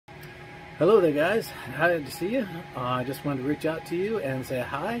Hello there guys, happy to see you. I just wanted to reach out to you and say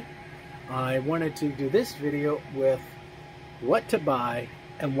hi. I wanted to do this video with what to buy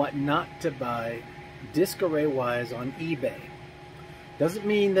and what not to buy disk array wise on eBay. Doesn't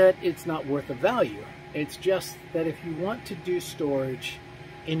mean that it's not worth a value. It's just that if you want to do storage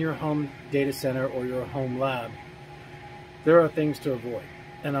in your home data center or your home lab, there are things to avoid,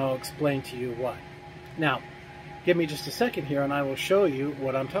 and I'll explain to you why. Now, give me just a second here and I will show you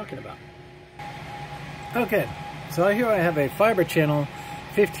what I'm talking about. Okay, so here I have a fiber channel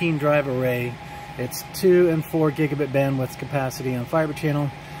 15 drive array. It's 2 and 4 gigabit bandwidth capacity on fiber channel,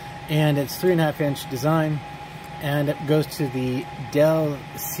 and it's 3.5 inch design, and it goes to the Dell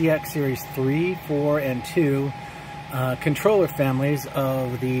CX Series 3, 4, and 2 controller families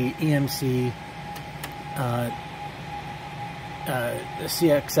of the EMC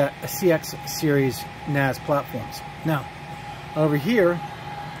CX Series NAS platforms. Now, over here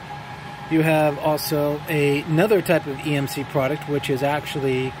you have also another type of EMC product, which is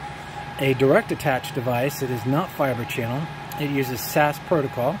actually a direct attach device. It is not fiber channel. It uses SAS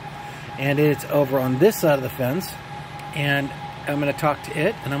protocol, and it's over on this side of the fence. And I'm going to talk to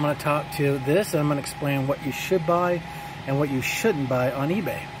it, and I'm going to talk to this, and I'm going to explain what you should buy and what you shouldn't buy on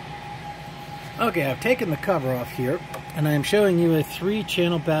eBay. Okay, I've taken the cover off here, and I'm showing you a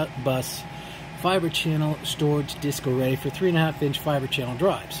 3-channel bus fiber channel storage disk array for 3.5 inch fiber channel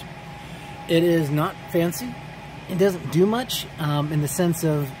drives. It is not fancy. It doesn't do much in the sense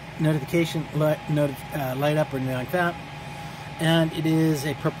of notification light up or anything like that. And it is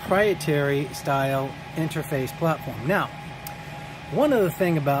a proprietary style interface platform. Now, one other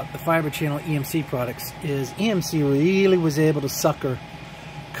thing about the fiber channel EMC products is EMC really was able to sucker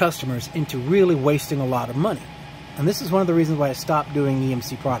customers into really wasting a lot of money. And this is one of the reasons why I stopped doing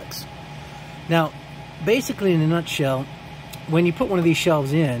EMC products. Now, basically in a nutshell, when you put one of these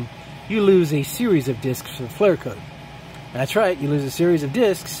shelves in, you lose a series of disks for the flare code. That's right, you lose a series of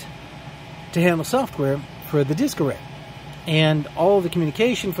disks to handle software for the disk array. And all the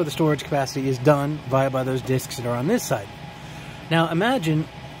communication for the storage capacity is done by those disks that are on this side. Now imagine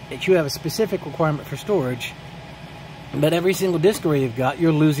that you have a specific requirement for storage, but every single disk array you've got,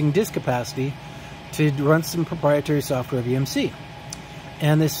 you're losing disk capacity to run some proprietary software of EMC.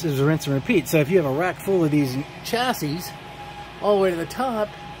 And this is a rinse and repeat. So if you have a rack full of these chassis all the way to the top,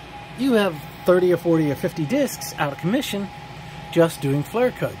 you have 30 or 40 or 50 disks out of commission just doing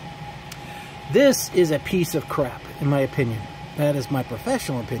flare code. This is a piece of crap, in my opinion. That is my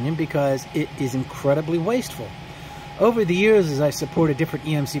professional opinion, because it is incredibly wasteful. Over the years, as I supported different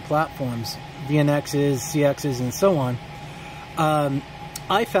EMC platforms, VNXs, CXs, and so on,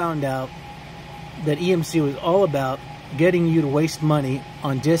 I found out that EMC was all about getting you to waste money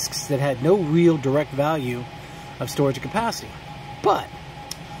on disks that had no real direct value of storage capacity. But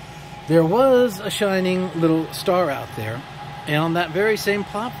there was a shining little star out there, and on that very same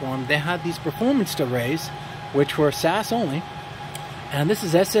platform they had these performance arrays which were SAS only, and this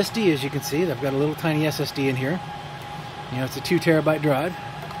is SSD. As you can see, they've got a little tiny SSD in here. You know, it's a 2 terabyte drive,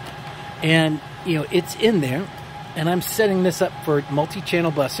 and you know, it's in there, and I'm setting this up for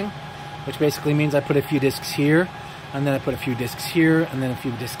multi-channel busing, which basically means I put a few disks here, and then I put a few disks here, and then a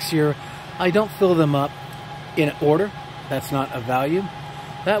few disks here. I don't fill them up in order. That's not a value.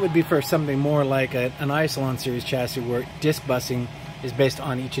 That would be for something more like an Isilon series chassis, where disk busing is based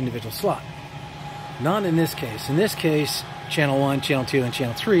on each individual slot. Not in this case. In this case, channel 1, channel 2, and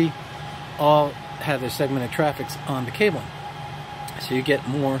channel 3 all have their segmented traffics on the cabling, so you get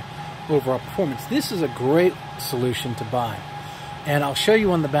more overall performance. This is a great solution to buy, and I'll show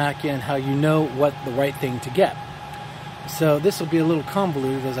you on the back end how you know what the right thing to get. So this will be a little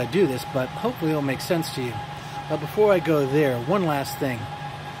convoluted as I do this, but hopefully it'll make sense to you. But before I go there, one last thing.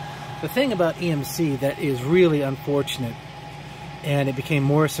 The thing about EMC that is really unfortunate, and it became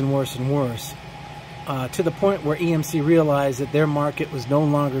worse and worse and worse, to the point where EMC realized that their market was no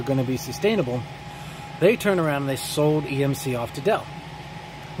longer going to be sustainable, they turned around and they sold EMC off to Dell.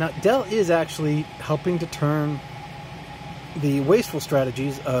 Now, Dell is actually helping to turn the wasteful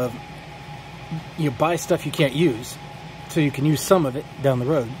strategies of, you buy stuff you can't use, so you can use some of it down the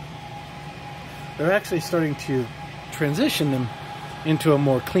road. They're actually starting to transition them into a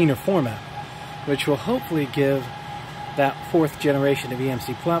more cleaner format, which will hopefully give that 4th generation of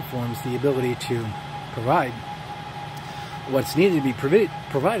EMC platforms the ability to provide what's needed to be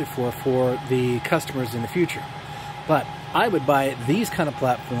provided for the customers in the future. But I would buy these kind of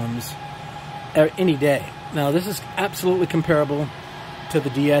platforms any day. Now, this is absolutely comparable to the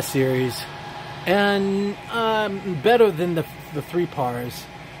DS series, and better than the 3 PARs,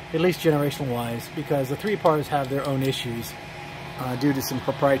 at least generational wise, because the 3 PARs have their own issues. due to some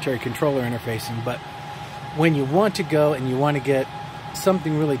proprietary controller interfacing. But when you want to go and you want to get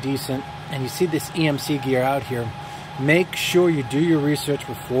something really decent and you see this EMC gear out here, make sure you do your research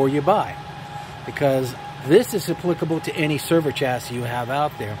before you buy, because this is applicable to any server chassis you have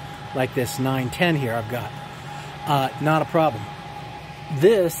out there, like this 910 here I've got. Not a problem.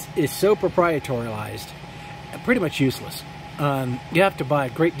 This is so proprietarialized, pretty much useless. You have to buy a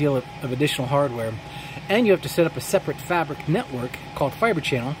great deal of additional hardware, and you have to set up a separate fabric network called Fiber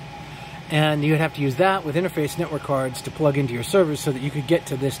Channel, and you would have to use that with interface network cards to plug into your servers so that you could get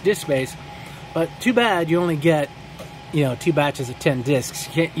to this disk space. But too bad you only get, you know, 2 batches of 10 disks.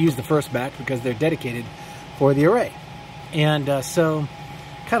 You can't use the first batch because they're dedicated for the array, and so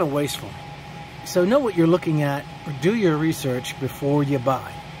kind of wasteful. So know what you're looking at, or do your research before you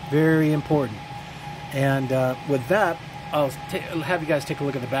buy. Very important. And with that, I'll have you guys take a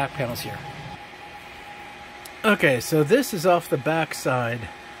look at the back panels here. Okay, so this is off the back side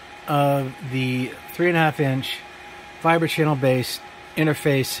of the 3.5-inch fiber channel based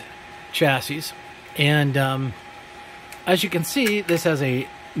interface chassis, and as you can see, this has a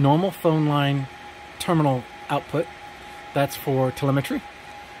normal phone line terminal output. That's for telemetry,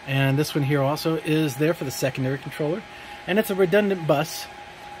 and this one here also is there for the secondary controller, and it's a redundant bus.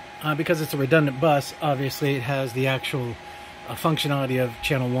 Because it's a redundant bus, obviously it has the actual functionality of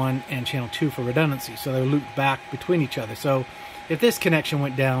channel 1 and channel 2 for redundancy, so they're looped back between each other. So if this connection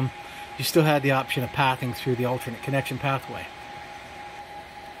went down, you still had the option of pathing through the alternate connection pathway.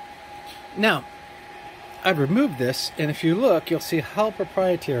 Now, I've removed this, and if you look, you'll see how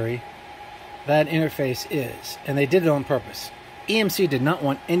proprietary that interface is, and they did it on purpose. EMC did not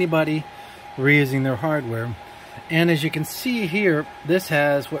want anybody reusing their hardware. And as you can see here, this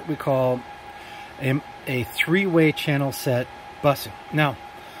has what we call a three-way channel set busing. Now,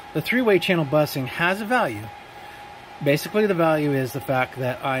 the three-way channel busing has a value. Basically, the value is the fact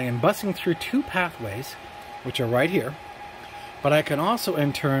that I am busing through 2 pathways, which are right here, but I can also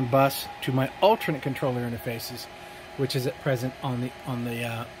in turn bus to my alternate controller interfaces, which is at present on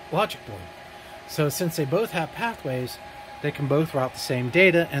the logic board. So since they both have pathways, they can both route the same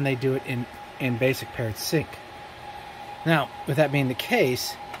data, and they do it in basic paired sync. Now, with that being the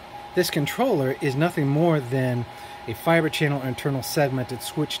case, this controller is nothing more than a fiber channel internal segmented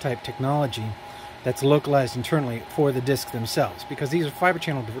switch type technology that's localized internally for the disks themselves, because these are fiber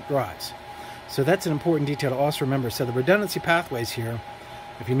channel drives. So that's an important detail to also remember. So the redundancy pathways here,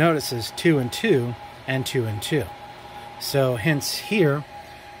 if you notice, is 2 and 2 and 2 and 2. So hence here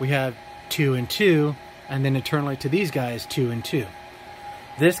we have 2 and 2, and then internally to these guys 2 and 2.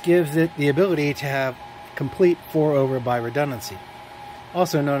 This gives it the ability to have complete 4-over by redundancy,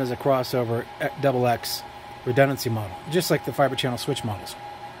 also known as a crossover XX redundancy model, just like the fiber channel switch models.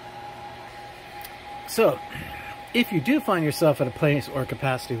 So if you do find yourself at a place or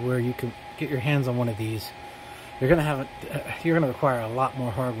capacity where you can get your hands on one of these, you're going to require a lot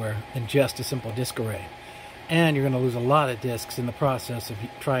more hardware than just a simple disk array, and you're going to lose a lot of disks in the process of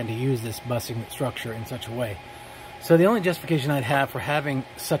trying to use this busing structure in such a way. So the only justification I'd have for having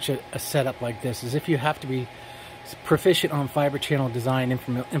such a setup like this is if you have to be proficient on fiber channel design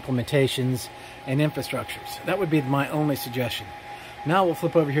implementations and infrastructures. That would be my only suggestion. Now we'll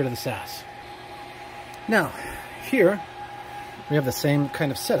flip over here to the SAS. Now, here we have the same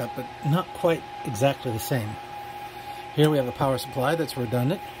kind of setup, but not quite exactly the same. Here we have a power supply that's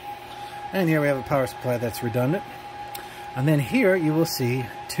redundant, and here we have a power supply that's redundant. And then here you will see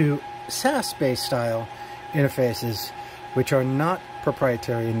 2 SAS-based style interfaces, which are not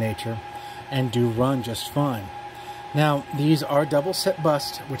proprietary in nature and do run just fine. Now, these are double set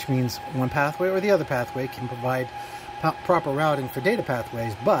bus, which means one pathway or the other pathway can provide proper routing for data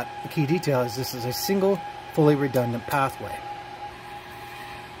pathways, but the key detail is this is a single fully redundant pathway.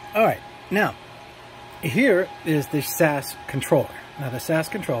 Alright, now here is the SAS controller. Now the SAS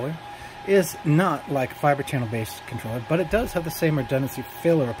controller is not like a fiber channel based controller, but it does have the same redundancy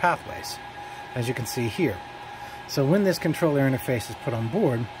failover pathways, as you can see here. So when this controller interface is put on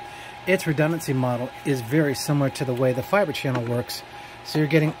board, its redundancy model is very similar to the way the fiber channel works. So you're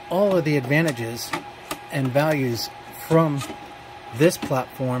getting all of the advantages and values from this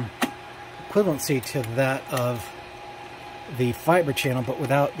platform, equivalency to that of the fiber channel, but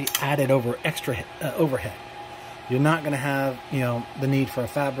without the added overhead. You're not going to have, the need for a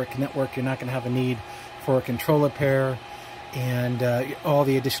fabric network. You're not going to have a need for a controller pair and all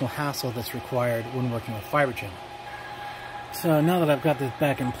the additional hassle that's required when working with fiber channel. So now that I've got this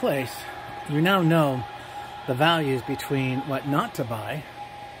back in place, you now know the values between what not to buy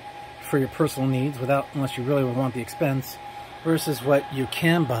for your personal needs unless you really want the expense, versus what you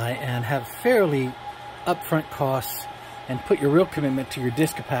can buy and have fairly upfront costs and put your real commitment to your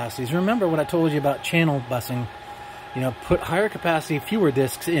disk capacities. Remember what I told you about channel busing. You know, put higher capacity, fewer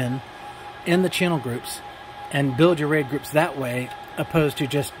disks in the channel groups, and build your RAID groups that way, opposed to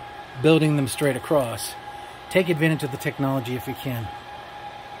just building them straight across. Take advantage of the technology if you can.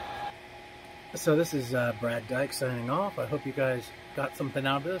 So this is Brad Dyke signing off. I hope you guys got something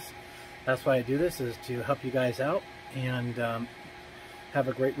out of this. That's why I do this, is to help you guys out. And have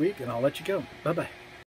a great week, and I'll let you go. Bye-bye.